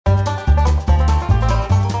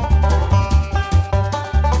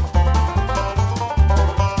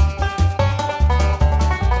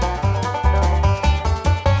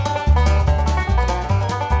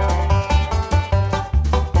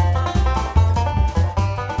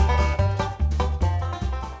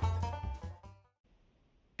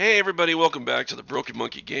everybody, welcome back to the Broken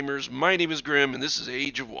Monkey Gamers. My name is Grim and this is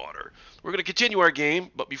Age of Water. We're going to continue our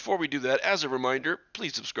game, but before we do that, as a reminder,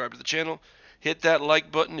 please subscribe to the channel. Hit that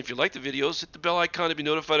like button if you like the videos, hit the bell icon to be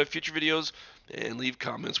notified of future videos, and leave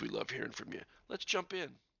comments. We love hearing from you. Let's jump in.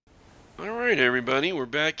 Alright everybody, we're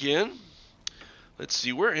back in. Let's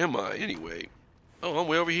see, where am I anyway? Oh, I'm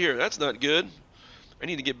way over here. That's not good. I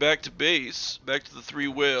need to get back to base, back to the 3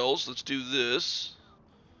 whales. Let's do this.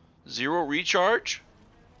 0 recharge.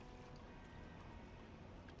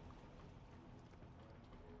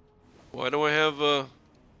 Why do I have, oh,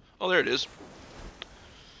 there it is.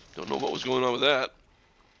 Don't know what was going on with that.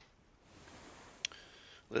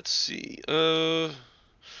 Let's see, it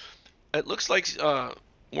looks like, Warhammer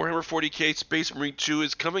 40k Space Marine 2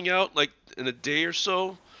 is coming out, like, in a day or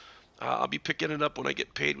so. I'll be picking it up when I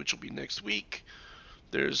get paid, which will be next week.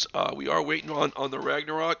 There's, we are waiting on the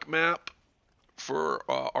Ragnarok map for,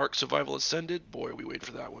 Ark Survival Ascended. Boy, are we waiting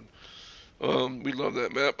for that one. We love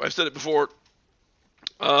that map. I've said it before.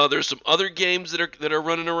 There's some other games that are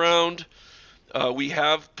running around. We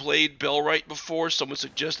have played Bellwright before. Someone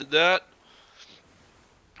suggested that.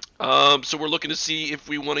 So we're looking to see if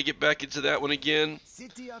we want to get back into that one again.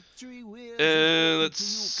 Let's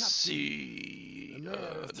see.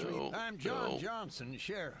 No. I'm John Johnson,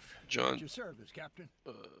 Sheriff. John. At your service, Captain.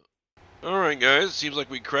 Alright, guys. Seems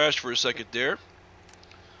like we crashed for a second there.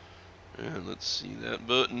 And let's see that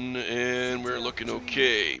button. And we're looking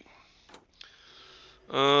okay.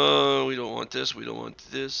 We don't want this, we don't want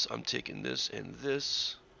this. I'm taking this and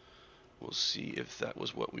this. We'll see if that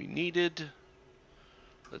was what we needed.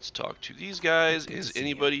 Let's talk to these guys. Is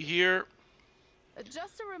anybody here?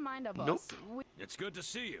 Just a reminder, boss. Nope. It's good to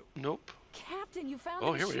see you. Nope. Captain, you found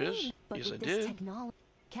Oh, the here machine. it is. But Yes, with I this did. technology,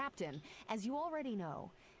 Captain, as you already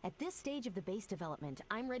know, at this stage of the base development,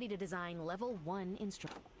 I'm ready to design level 1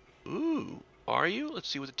 instrument. Ooh, are you? Let's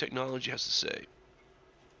see what the technology has to say.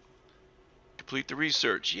 Complete the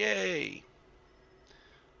research. Yay!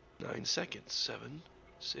 9 seconds. 7,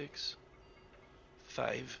 6,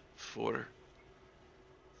 5, 4,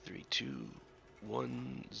 3, 2,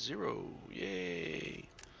 1, 0. Yay!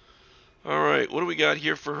 Alright, what do we got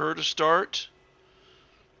here for her to start?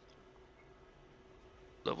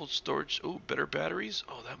 Level storage. Oh, better batteries?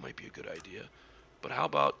 Oh, that might be a good idea. But how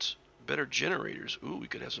about better generators? Ooh, we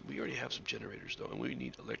could have some. We already have some generators though, and we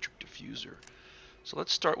need electric diffuser. So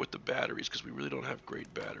let's start with the batteries because we really don't have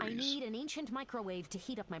great batteries. I need an ancient microwave to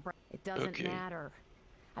heat up my brain. It doesn't Okay. matter.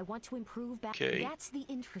 I want to improve Okay. That's the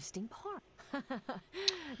interesting part.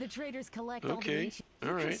 The traders collect all the Okay. ancient. All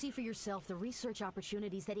You can right. see for yourself the research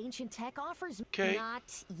opportunities that ancient tech offers. Okay.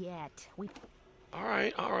 Not yet.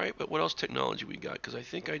 Alright, but what else technology we got? Because I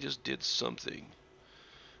think I just did something.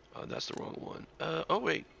 That's the wrong one. Oh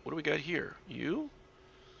wait, what do we got here? You?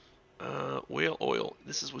 Whale oil.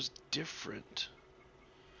 This was different.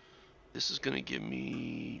 This is going to give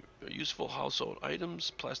me useful household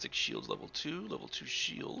items, plastic shields level 2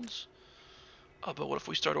 shields. But what if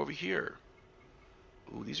we start over here?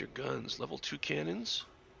 Ooh, these are guns. Level 2 cannons.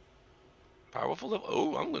 Powerful level.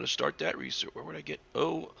 Oh, I'm going to start that research. Where would I get?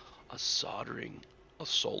 Oh, a soldering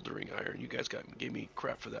iron. You guys gave me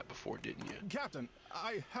crap for that before, didn't you? Captain,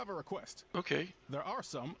 I have a request. Okay. There are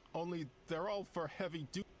some, only they're all for heavy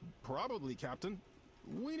duty. Probably, Captain.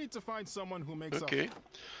 We need to find someone who makes Okay. a...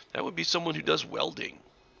 That would be someone who does welding.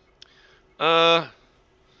 What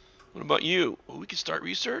about you? Oh, we can start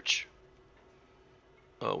research?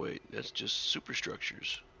 Oh, wait. That's just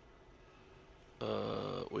superstructures.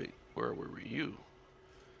 Wait. Where were you?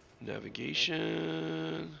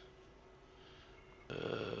 Navigation.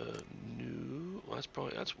 New. Well,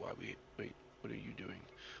 that's why we... Wait. What are you doing?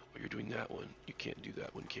 Oh, you're doing that one. You can't do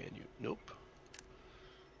that one, can you? Nope.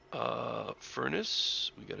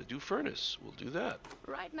 Furnace. We gotta do furnace. We'll do that.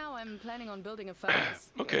 Right now, I'm planning on building a furnace.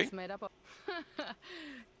 Okay. It's made up of...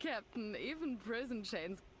 Captain, even prison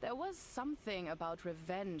chains. There was something about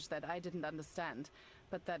revenge that I didn't understand.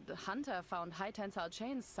 But that hunter found high tensile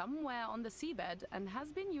chains somewhere on the seabed and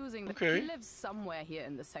has been using them. Okay. He lives somewhere here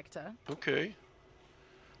in the sector. Okay.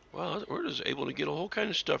 Wow, we're just able to get a whole kind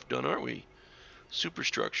of stuff done, aren't we?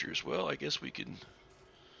 Superstructures. Well, I guess we can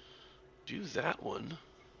do that one.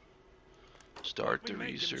 Start the We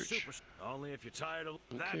make them research. Only if you're tired of...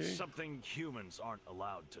 Okay. That's something humans aren't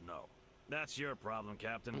allowed to know. That's your problem,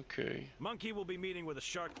 Captain. Okay. Monkey will be meeting with a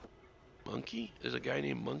shark... Monkey? There's a guy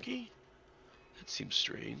named Monkey? That seems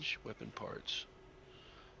strange. Weapon parts.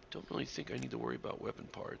 Don't really think I need to worry about weapon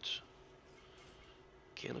parts.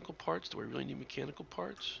 Mechanical parts? Do I really need mechanical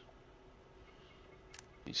parts?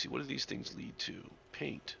 You see, what do these things lead to?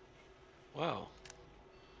 Paint. Wow.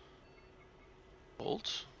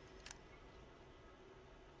 Bolts.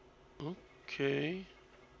 Okay.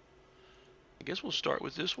 I guess we'll start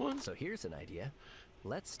with this one. So here's an idea.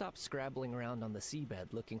 Let's stop scrabbling around on the seabed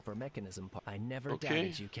looking for mechanism parts. I never Okay.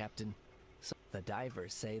 doubted you, Captain. So the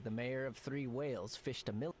divers say the mayor of Three Whales fished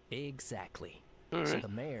a mill. Exactly. All So right. the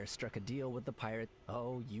mayor struck a deal with the pirate.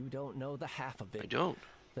 Oh, you don't know the half of it. I don't.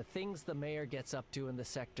 The things the mayor gets up to in the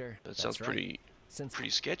sector. That that's sounds right. pretty Since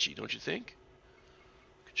sketchy, don't you think?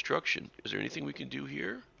 Construction. Is there anything we can do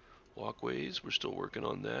here? Walkways. We're still working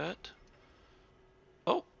on that.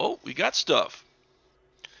 Oh, we got stuff.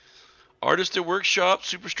 Artist at workshop,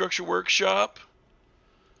 superstructure workshop.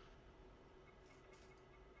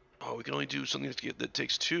 Oh, we can only do something that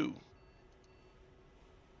takes 2.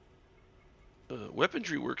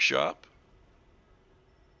 Weaponry workshop.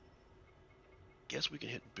 Guess we can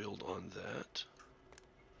hit build on that.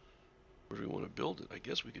 Where do we want to build it? I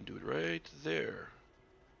guess we can do it right there.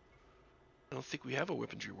 I don't think we have a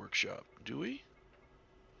weaponry workshop, do we?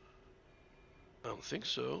 I don't think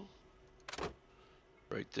so.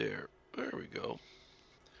 Right there. There we go.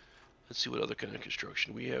 Let's see what other kind of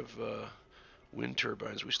construction. We have wind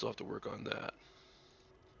turbines. We still have to work on that.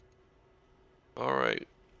 Alright.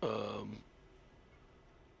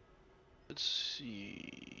 Let's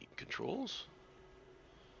see. Controls?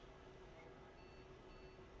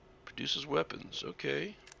 Produces weapons.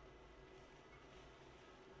 Okay.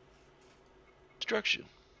 Construction.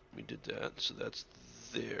 We did that. So that's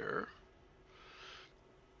there.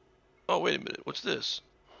 Oh, wait a minute. What's this?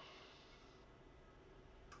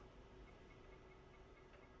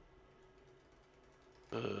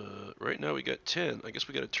 Right now we got 10. I guess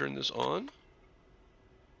we got to turn this on.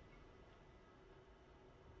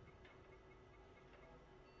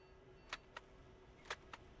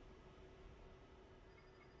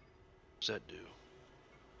 What's that do?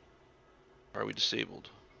 Are we disabled?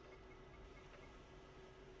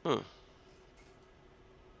 Huh.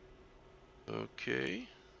 Okay.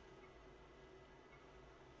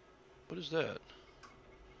 What is that?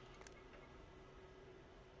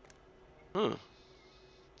 Huh.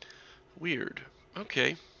 Weird.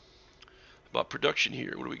 Okay. About production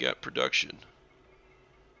here. What do we got? Production.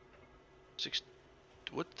 6.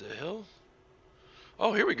 What the hell?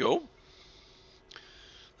 Oh, here we go.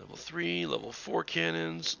 Level 3, level 4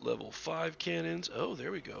 cannons, level 5 cannons. Oh,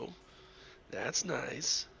 there we go. That's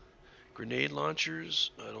nice. Grenade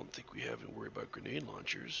launchers. I don't think we have to worry about grenade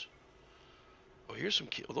launchers. Oh, here's some.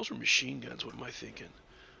 Oh, those are machine guns. What am I thinking?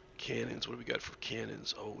 Cannons. What do we got for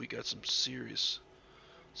cannons? Oh, we got some serious.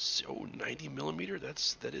 Oh, 90 millimeter. That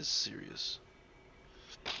is serious.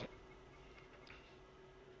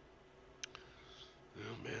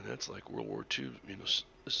 Oh man, that's like World War II. You know,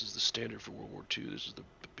 this is the standard for World War II. This is the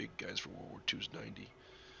big guys for World War II's 90.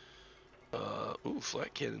 Ooh,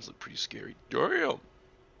 flat cannons look pretty scary. Damn.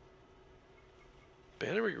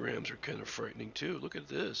 Battery rams are kind of frightening too. Look at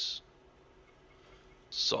this.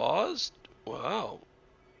 Saws? Wow.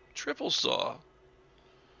 Triple saw.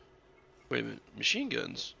 Wait a minute. Machine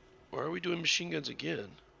guns? Why are we doing machine guns again?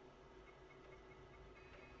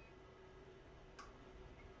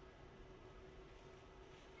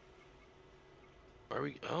 Why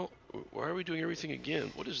are we doing everything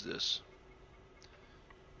again? What is this?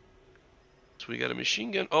 So we got a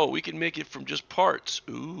machine gun. Oh, we can make it from just parts.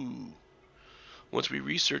 Ooh. Once we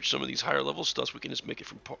research some of these higher level stuff, we can just make it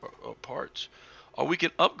from parts. Or we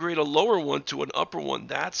can upgrade a lower one to an upper one.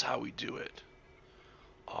 That's how we do it.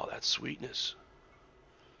 Oh, that's sweetness.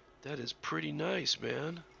 That is pretty nice,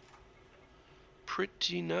 man.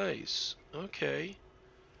 Pretty nice. Okay.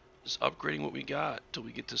 Just upgrading what we got till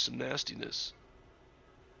we get to some nastiness.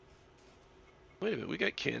 Wait a minute, we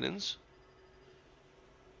got cannons.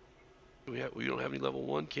 We don't have any level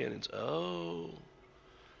 1 cannons. Oh.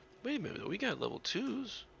 Wait a minute, we got level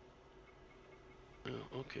 2s.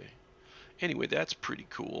 Oh, okay. Anyway, that's pretty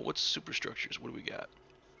cool. What's superstructures? What do we got?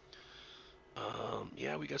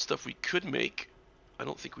 Yeah, we got stuff we could make. I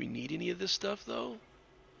don't think we need any of this stuff, though.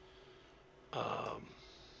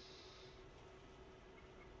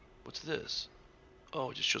 What's this? Oh,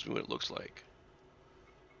 it just shows me what it looks like.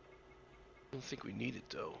 I don't think we need it,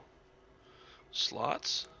 though.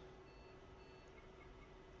 Slots?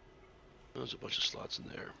 There's a bunch of slots in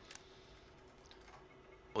there.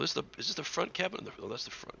 Oh, is this the front cabinet? Oh, that's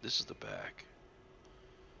the front. This is the back.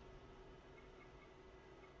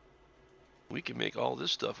 We can make all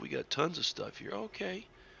this stuff. We got tons of stuff here. Okay.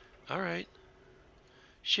 Alright.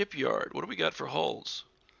 Shipyard. What do we got for hulls?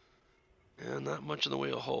 Not much in the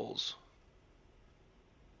way of hulls.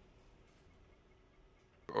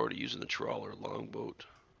 We're already using the trawler, longboat.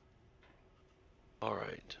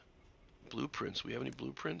 Alright. Blueprints. We have any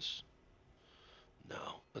blueprints?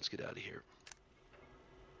 No. Let's get out of here.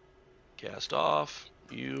 Cast off.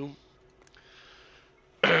 You.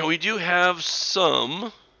 We do have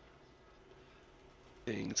some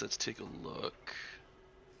things. Let's take a look.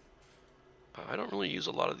 I don't really use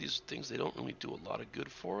a lot of these things. They don't really do a lot of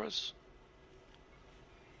good for us.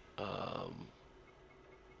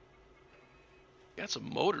 Got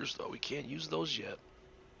some motors though. We can't use those yet.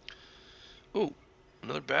 Ooh,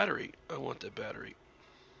 another battery. I want that battery.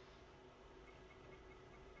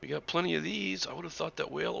 We got plenty of these. I would have thought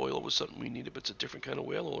that whale oil was something we needed, but it's a different kind of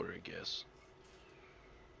whale oil, I guess.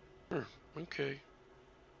 Okay.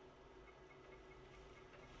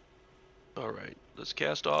 Alright, let's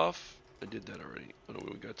cast off. I did that already. I know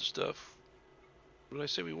we got the stuff. What did I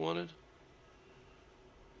say we wanted?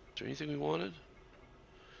 Is there anything we wanted?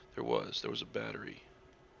 There was a battery.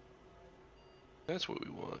 That's what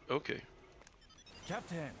we want. Okay.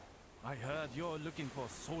 Captain, I heard you're looking for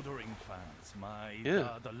soldering fans. My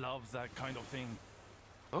daughter loves that kind of thing.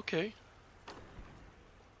 Okay.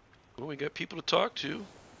 Well, we got people to talk to.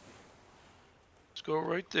 Let's go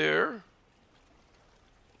right there.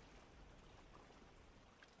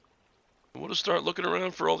 And we'll just start looking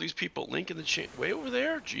around for all these people. Link in the chain. Way over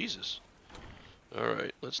there? Jesus.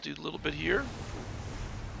 Alright, let's do a little bit here.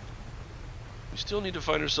 We still need to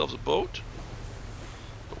find ourselves a boat.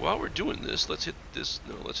 But while we're doing this, let's hit this.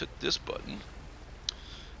 No, let's hit this button.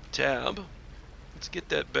 Tab. Let's get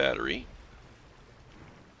that battery.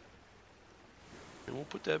 And we'll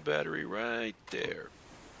put that battery right there.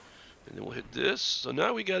 And then we'll hit this. So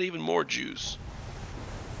now we got even more juice.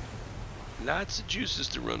 Lots of juices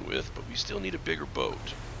to run with, but we still need a bigger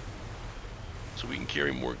boat. So we can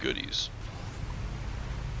carry more goodies.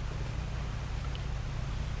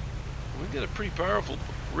 We've got a pretty powerful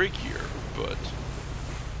rig here, but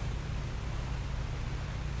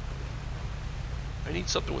I need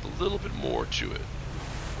something with a little bit more to it.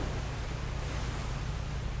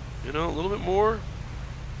 You know, a little bit more.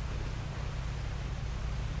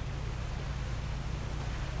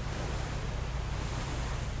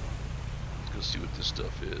 Let's go see what this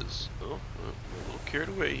stuff is. Oh, I'm a little carried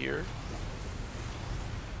away here.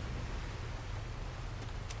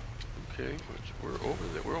 Okay, we're over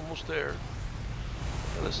there. We're almost there.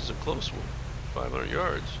 Now this is a close one. 500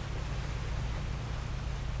 yards.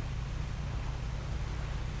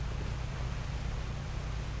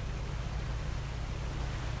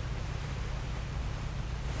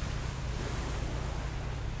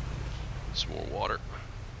 Some more water.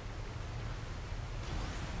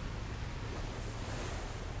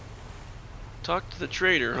 Talk to the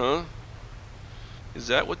trader, huh? Is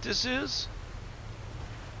that what this is?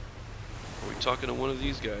 Are we talking to one of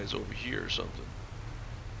these guys over here or something?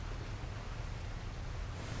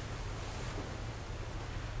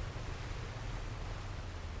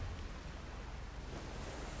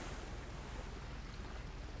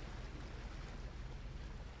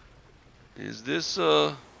 Is this,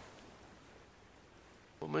 what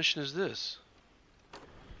mission is this?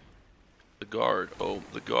 The guard. Oh,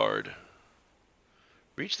 the guard.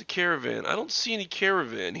 Reach the caravan. I don't see any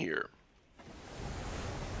caravan here.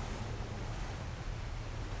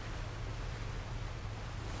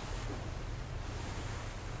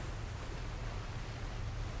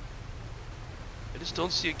 I just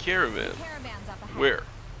don't see a caravan. Caravan's up ahead. Where?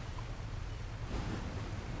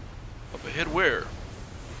 Up ahead where?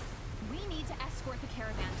 We need to escort the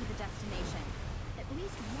caravan to the destination. At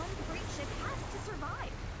least one freight ship has to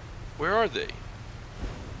survive. Where are they?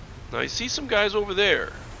 Now I see some guys over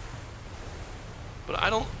there. But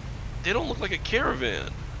they don't look like a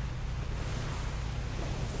caravan.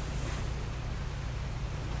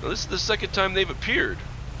 Now this is the second time they've appeared.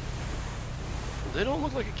 They don't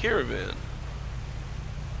look like a caravan.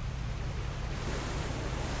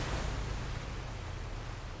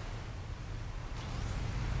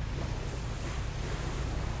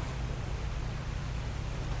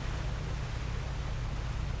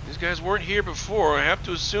 These guys weren't here before. I have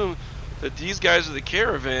to assume that these guys are the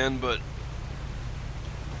caravan, but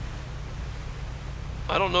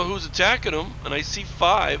I don't know who's attacking them, and I see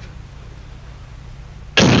 5.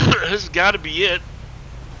 This has got to be it.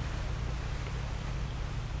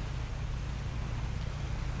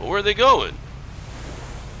 But where are they going?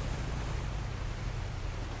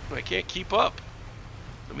 I can't keep up.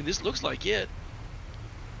 I mean, this looks like it.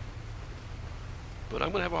 But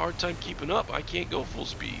I'm going to have a hard time keeping up. I can't go full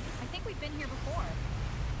speed. I think we've been here before.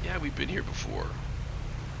 Yeah, we've been here before.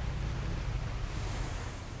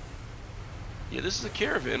 Yeah, this is a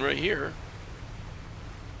caravan right here.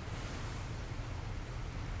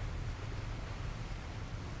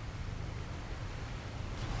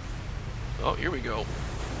 Oh, here we go.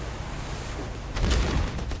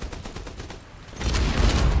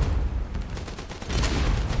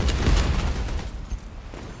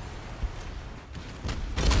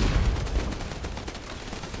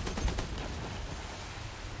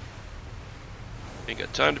 Ain't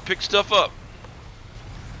got time to pick stuff up.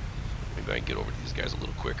 Maybe I can get over to these guys a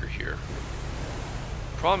little quicker here.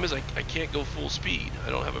 Problem is I can't go full speed. I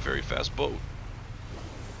don't have a very fast boat.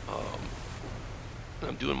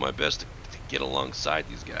 I'm doing my best to get alongside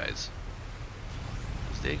these guys,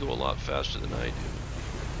 because they go a lot faster than I do.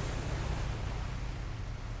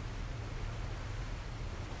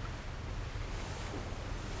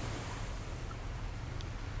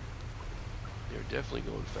 They're definitely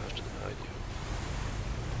going faster than I do.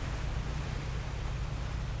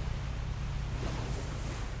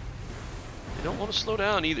 They don't want to slow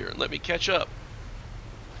down either and let me catch up.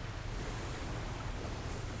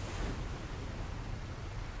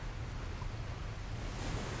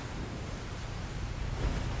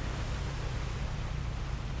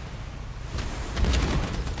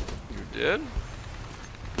 You're dead?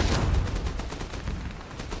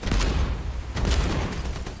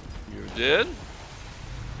 You're dead?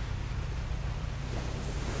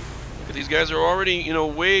 Look at these guys are already, you know,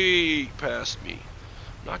 way past me.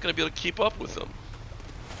 I'm not going to be able to keep up with them.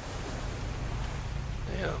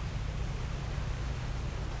 Yeah.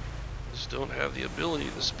 Just don't have the ability,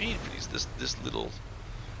 the speed for these,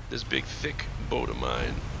 this big thick boat of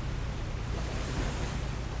mine.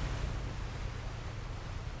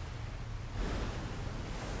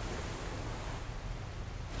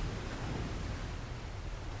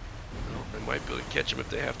 Well, I might be able to catch them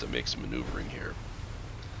if they have to make some maneuvering here.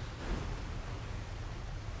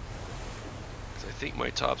 I think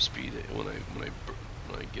my top speed when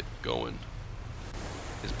I get going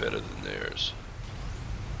is better than theirs,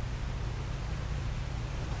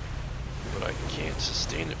 but I can't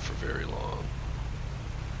sustain it for very long.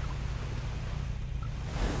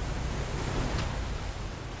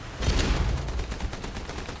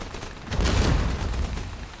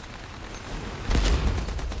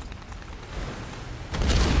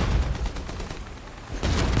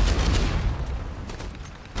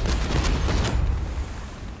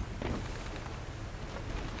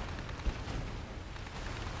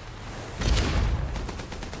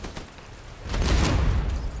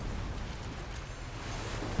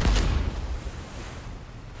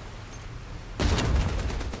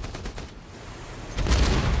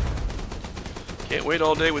 Can't wait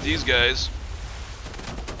all day with these guys.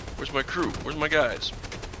 Where's my crew? Where's my guys?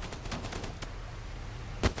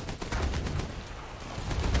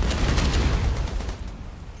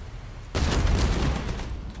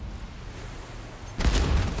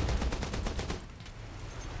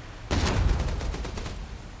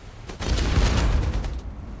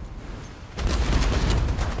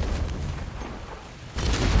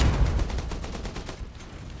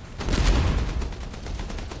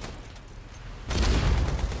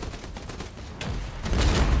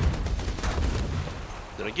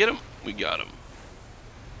 Did I get him? We got him.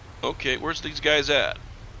 Okay, where's these guys at?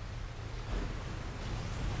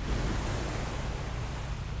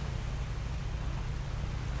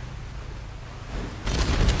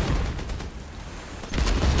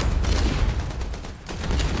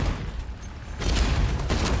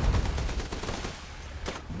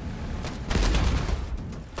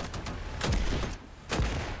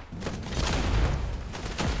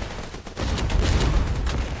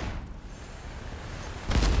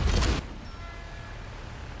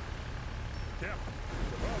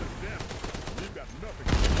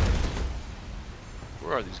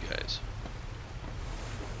 Where are these guys?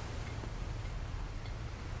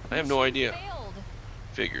 I have no idea.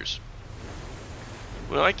 Figures.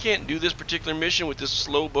 Well, I can't do this particular mission with this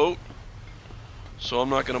slow boat, so I'm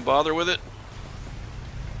not going to bother with it.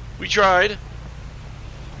 We tried.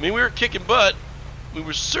 I mean, we were kicking butt. We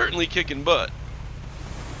were certainly kicking butt.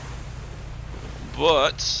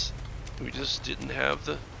 But we just didn't have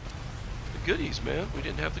the goodies, man. We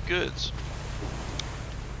didn't have the goods.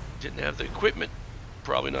 Didn't have the equipment.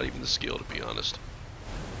 Probably not even the skill, to be honest.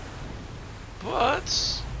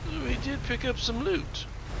 But we did pick up some loot.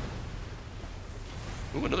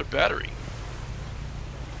 Ooh, another battery.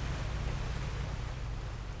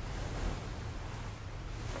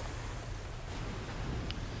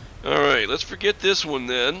 Alright, let's forget this one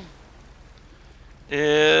then.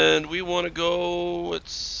 And we want to go,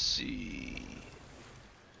 let's see.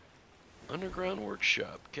 Underground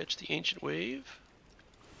workshop. Catch the ancient wave.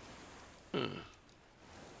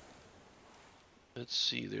 Let's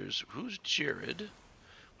see, there's, who's Jared?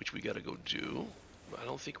 Which we gotta go do. I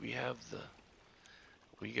don't think we have the,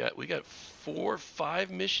 we got 4,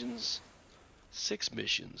 5 missions? 6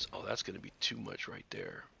 missions. Oh, that's gonna be too much right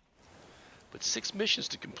there. But 6 missions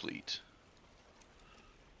to complete.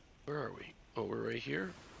 Where are we? Oh, we're right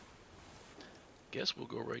here? Guess we'll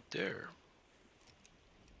go right there.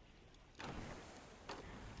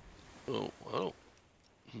 Oh, I don't.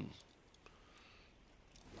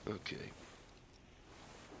 Okay.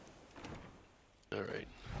 Alright.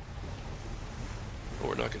 Oh,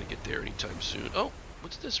 we're not going to get there anytime soon. Oh,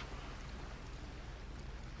 what's this?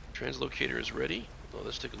 Translocator is ready. Oh,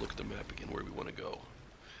 let's take a look at the map again, where we want to go.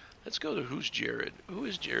 Let's go to Who's Jared? Who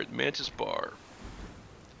is Jared? Mantis Bar.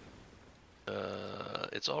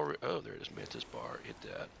 It's already... Oh, there it is, Mantis Bar. Hit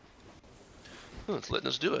that. Oh, it's letting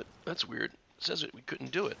us do it. That's weird. It says we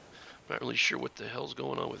couldn't do it. I'm not really sure what the hell's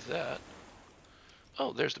going on with that.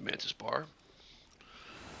 Oh, there's the Mantis Bar.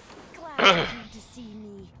 Glad you came to see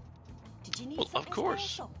me. Did you need Well, something of course.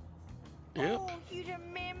 special? Yep. Oh, you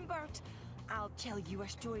remembered. I'll tell you a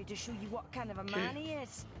story to show you what kind of a Okay. man he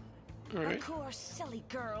is. Alright. Of course, silly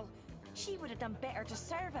girl. She would have done better to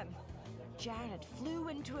serve him. Jared flew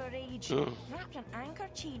into a rage, Oh. wrapped an anchor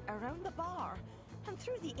chain around the bar, and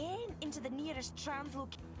threw the end into the nearest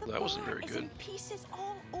translocator. The That wasn't bar very is good. in pieces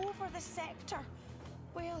all over the sector.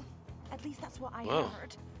 Well, at least that's what I Wow.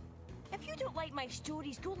 heard. If you don't like my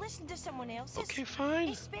stories, go listen to someone else's. Okay, fine.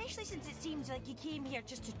 Especially since it seems like you came here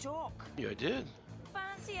just to talk. Yeah, I did.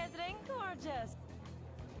 Fancy a drink, gorgeous?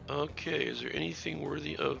 Okay, is there anything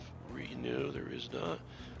worthy of reading? No, there is not.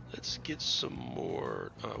 Let's get some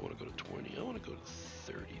more. I want to go to 20. I want to go to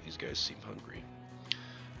 30. These guys seem hungry.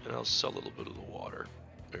 And I'll sell a little bit of the water.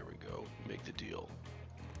 There we go. Make the deal.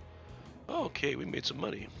 Okay, we made some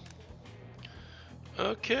money.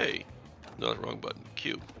 Okay. No, wrong button.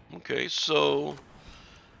 Q. Okay, so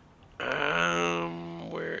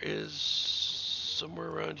where is somewhere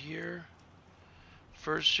around here?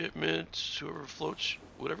 First shipment, whoever floats,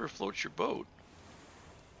 whatever floats your boat.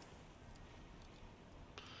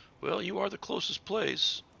 Well, you are the closest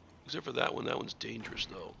place, except for that one. That one's dangerous,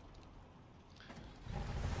 though.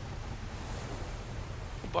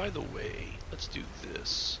 By the way, let's do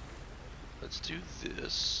this. Let's do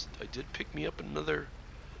this. I did pick me up another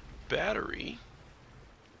battery.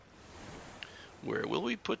 Where will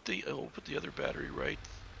we put the? Oh, we'll put the other battery right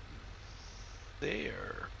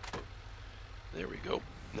there. There we go.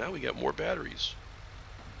 Now we got more batteries.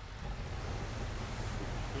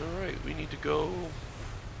 All right, we need to go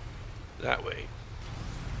that way.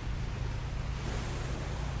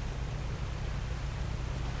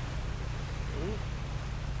 Ooh.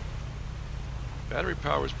 Battery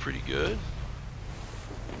power is pretty good.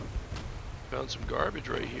 Found some garbage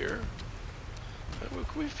right here. Can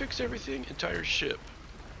we fix everything? Entire ship.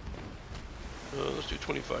 Let's do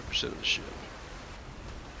 25% of the ship.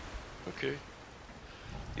 Okay.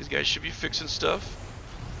 These guys should be fixing stuff.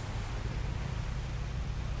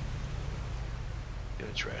 Yeah,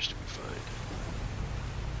 trash to be fine.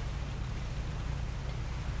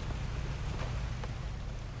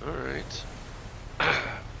 Alright.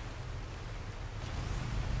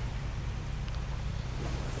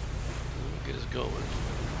 Get us going.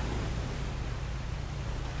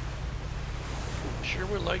 Sure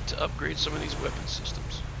would like to upgrade some of these weapon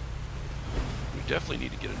systems. We definitely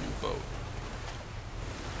need to get a new boat.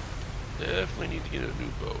 Definitely need to get a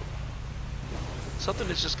new boat. Something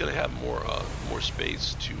that's just going to have more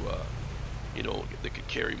space to, you know, that could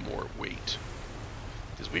carry more weight.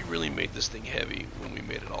 Because we really made this thing heavy when we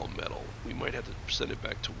made it all metal. We might have to send it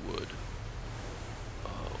back to wood.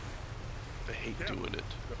 I hate doing it.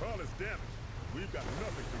 The hull is damaged. We've got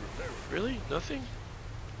nothing to repair it. Really? Nothing?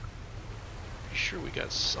 Pretty sure we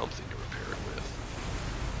got something to repair it with.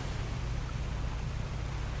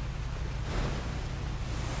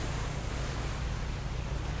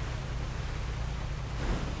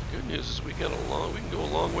 Good news is we can go a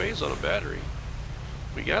long ways on a battery.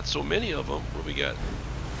 We got so many of them. Well, we got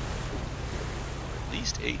at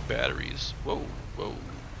least 8 batteries. Whoa, whoa.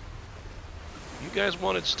 You guys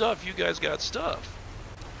wanted stuff, you guys got stuff.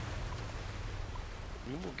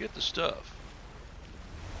 We will get the stuff.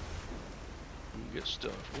 We can get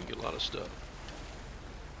stuff. We can get a lot of stuff.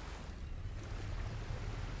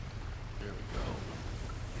 There we go.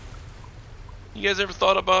 You guys ever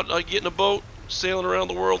thought about getting a boat, sailing around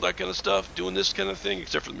the world, that kind of stuff, doing this kind of thing,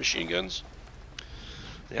 except for the machine guns?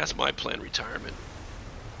 That's my plan, retirement.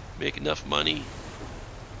 Make enough money,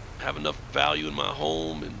 have enough value in my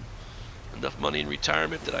home, and enough money in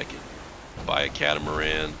retirement that I can buy a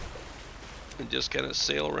catamaran and just kind of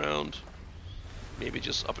sail around, maybe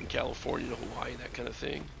just up in California to Hawaii, that kind of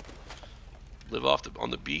thing. Live off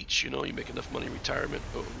on the beach, you know, you make enough money in retirement.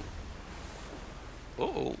 Oh,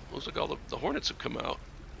 oh, looks like all the hornets have come out.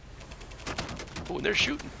 Oh, and they're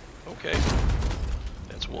shooting. Okay,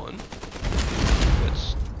 that's 1.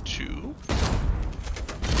 That's 2.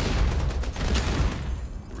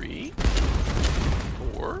 3.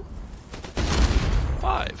 4.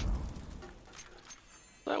 5.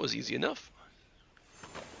 That that was easy enough.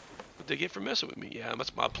 What'd they get for messing with me? Yeah,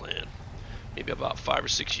 that's my plan. Maybe about 5 or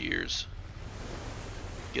 6 years.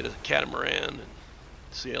 Get a catamaran and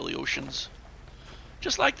sail the oceans.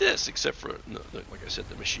 Just like this, except for, like I said,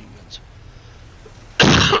 the machine guns.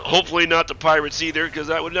 Hopefully not the pirates either, because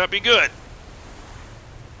that would not be good.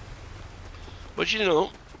 But you know,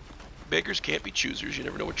 beggars can't be choosers. You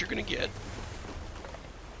never know what you're going to get.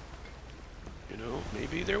 You know,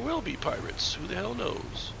 maybe there will be pirates. Who the hell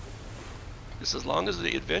knows? Just as long as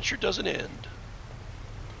the adventure doesn't end.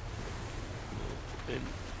 And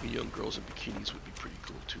young girls in bikinis would be pretty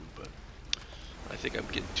cool too, but I think I'm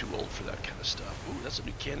getting too old for that kind of stuff. Ooh, that's some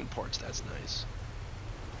new cannon parts. That's nice.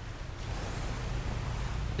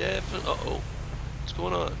 Definitely. Uh-oh. What's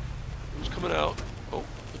going on? Who's coming out? Oh,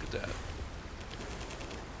 look at that.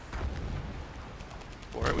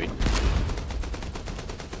 Where are we?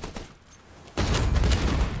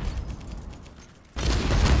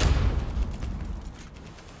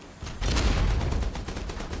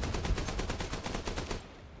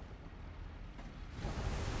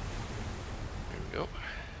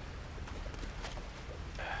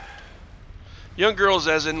 Young girls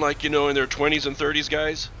as in, like, you know, in their 20s and 30s,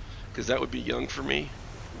 guys? Because that would be young for me.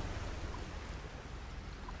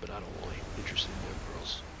 But I don't really interested in young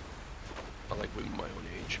girls. I like women my own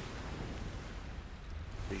age.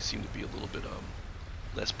 They seem to be a little bit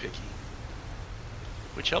less picky.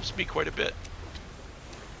 Which helps me quite a bit,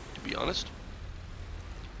 to be honest.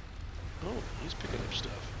 Oh, he's picking up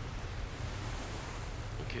stuff.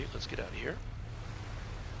 Okay, let's get out of here.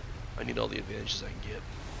 I need all the advantages I can get.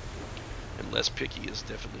 And less picky is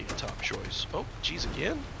definitely a top choice. Oh, geez,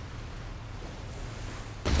 again?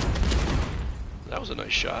 That was a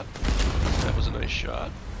nice shot. That was a nice shot.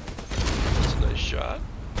 That's a nice shot.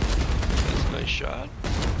 That's a nice shot.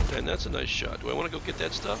 And that's a nice shot. Do I want to go get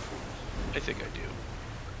that stuff? I think I do.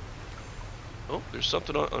 Oh, there's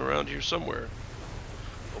something around here somewhere.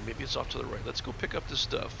 Oh, maybe it's off to the right. Let's go pick up this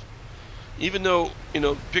stuff. Even though, you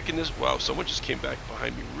know, picking this... Wow, someone just came back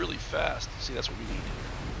behind me really fast. See, that's what we need.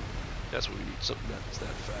 That's what we need, something that's that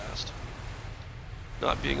fast.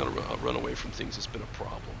 Not being able to run away from things has been a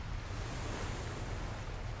problem.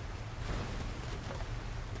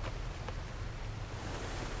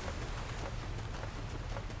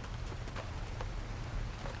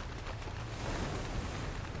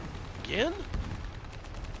 Again?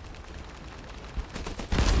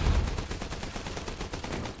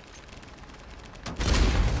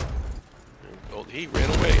 Oh, he ran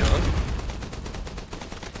away, huh?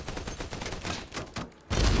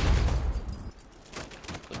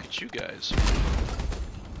 You guys.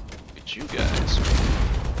 Look at you guys.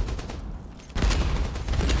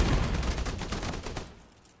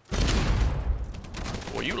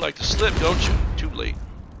 Well, you like to slip, don't you? Too late.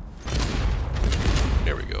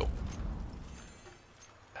 There we go.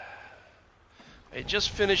 I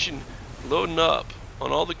just finishing loading up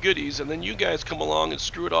on all the goodies, and then you guys come along and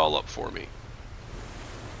screw it all up for me.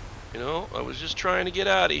 You know, I was just trying to get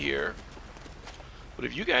out of here. But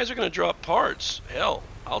if you guys are going to drop parts, hell,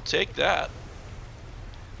 I'll take that.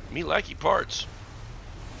 Me likey parts.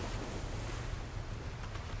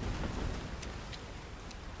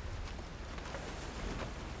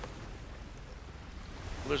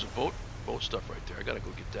 Well, there's a boat stuff right there. I gotta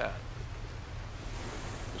go get that.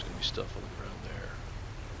 There's gonna be stuff on the ground there.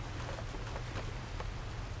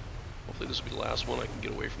 Hopefully this will be the last one I can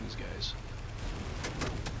get away from these guys.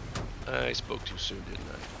 I spoke too soon, didn't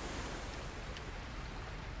I?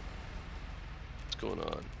 Going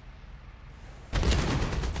on.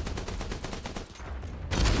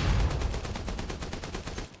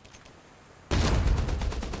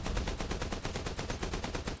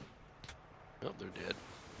 Oh, they're dead.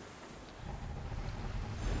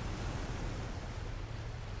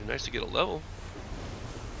 Be nice to get a level.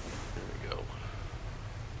 There we go.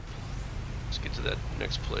 Let's get to that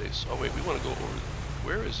next place. Oh wait, we want to go over.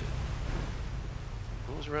 Where is it?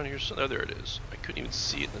 What was around here? Oh, there it is. I couldn't even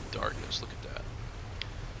see it in the darkness. Look at that.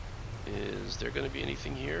 Is there going to be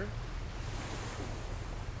anything here?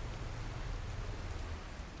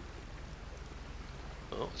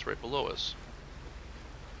 Oh, it's right below us.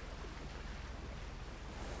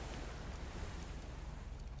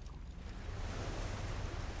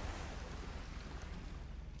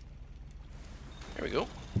 There we go.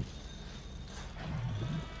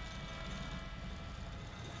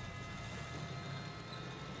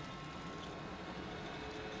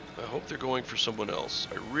 I hope they're going for someone else.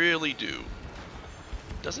 I really do.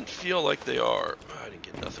 Doesn't feel like they are. I didn't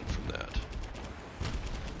get nothing from that.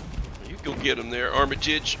 You go get them there,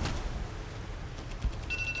 Armitage.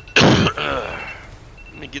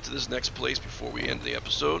 me get to this next place before we end the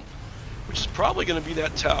episode, which is probably going to be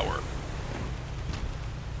that tower.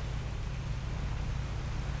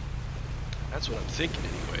 That's what I'm thinking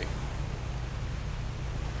anyway.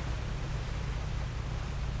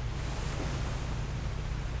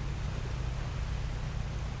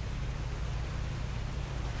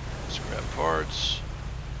 Scrap parts.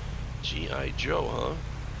 G.I. Joe, huh?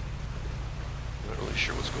 Not really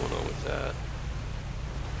sure what's going on with that.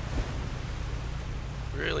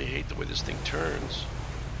 Really hate the way this thing turns.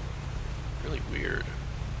 Really weird.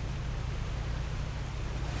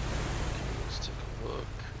 Let's take a look.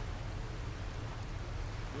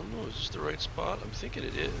 I don't know, is this the right spot? I'm thinking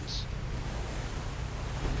it is.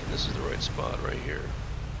 And this is the right spot right here.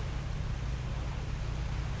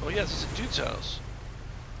 Oh yeah, this is a dude's house.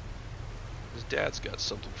 His dad's got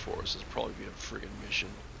something for us. This will probably be a friggin' mission.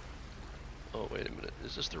 Oh, wait a minute.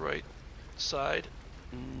 Is this the right side?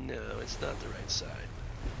 No, it's not the right side.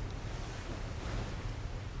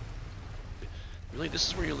 Really? This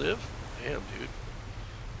is where you live? Damn, dude.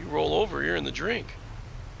 You roll over, you're in the drink.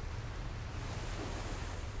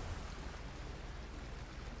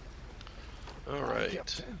 Alright.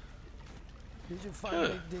 Did you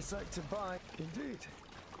finally decide to buy? Indeed.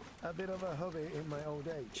 A bit of a hobby in my old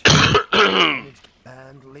age.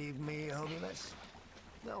 And leave me hobbyless?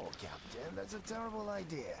 No, Captain, that's a terrible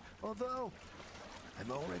idea. Although,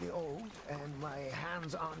 I'm already old, and my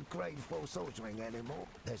hands aren't great for soldiering anymore.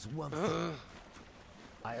 There's one thing.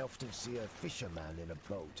 I often see a fisherman in a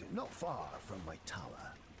boat, not far from my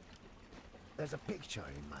tower. There's a picture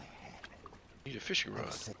in my head. Need a fishing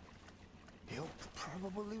rod. You're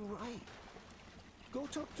probably right. Go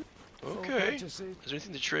talk to... Okay. Is there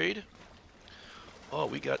anything to trade? Oh,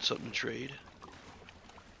 we got something to trade.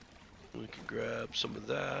 We can grab some of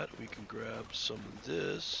that. We can grab some of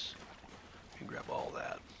this. We can grab all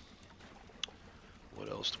that. What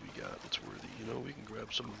else do we got that's worthy? You know, we can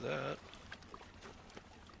grab some of that.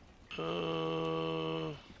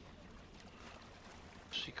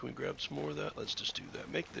 See, can we grab some more of that? Let's just do that.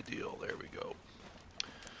 Make the deal. There we go.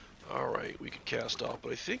 Alright, we could cast off,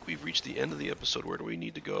 but I think we've reached the end of the episode. Where do we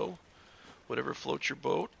need to go? Whatever floats your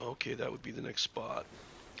boat. Okay, that would be the next spot.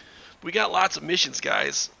 We got lots of missions,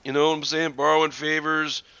 guys. You know what I'm saying? Borrowing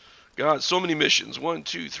favors. God, so many missions. 1,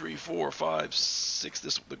 2, 3, 4, 5,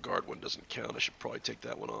 6. The guard one doesn't count. I should probably take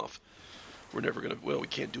that one off. We're never gonna. Well, we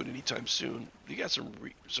can't do it anytime soon. We got some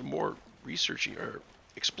more researching or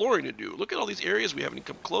exploring to do. Look at all these areas we haven't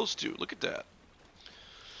come close to. Look at that.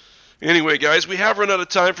 Anyway, guys, we have run out of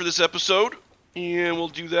time for this episode, and we'll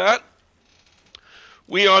do that.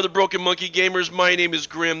 We are the Broken Monkey Gamers. My name is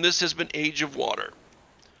Grim. This has been Age of Water.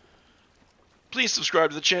 Please subscribe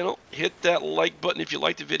to the channel. Hit that like button if you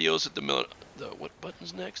like the videos. Hit the what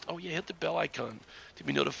button's next? Oh yeah, hit the bell icon to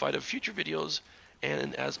be notified of future videos.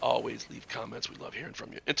 And as always, leave comments. We love hearing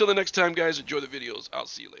from you. Until the next time, guys, enjoy the videos. I'll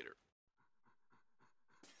see you later.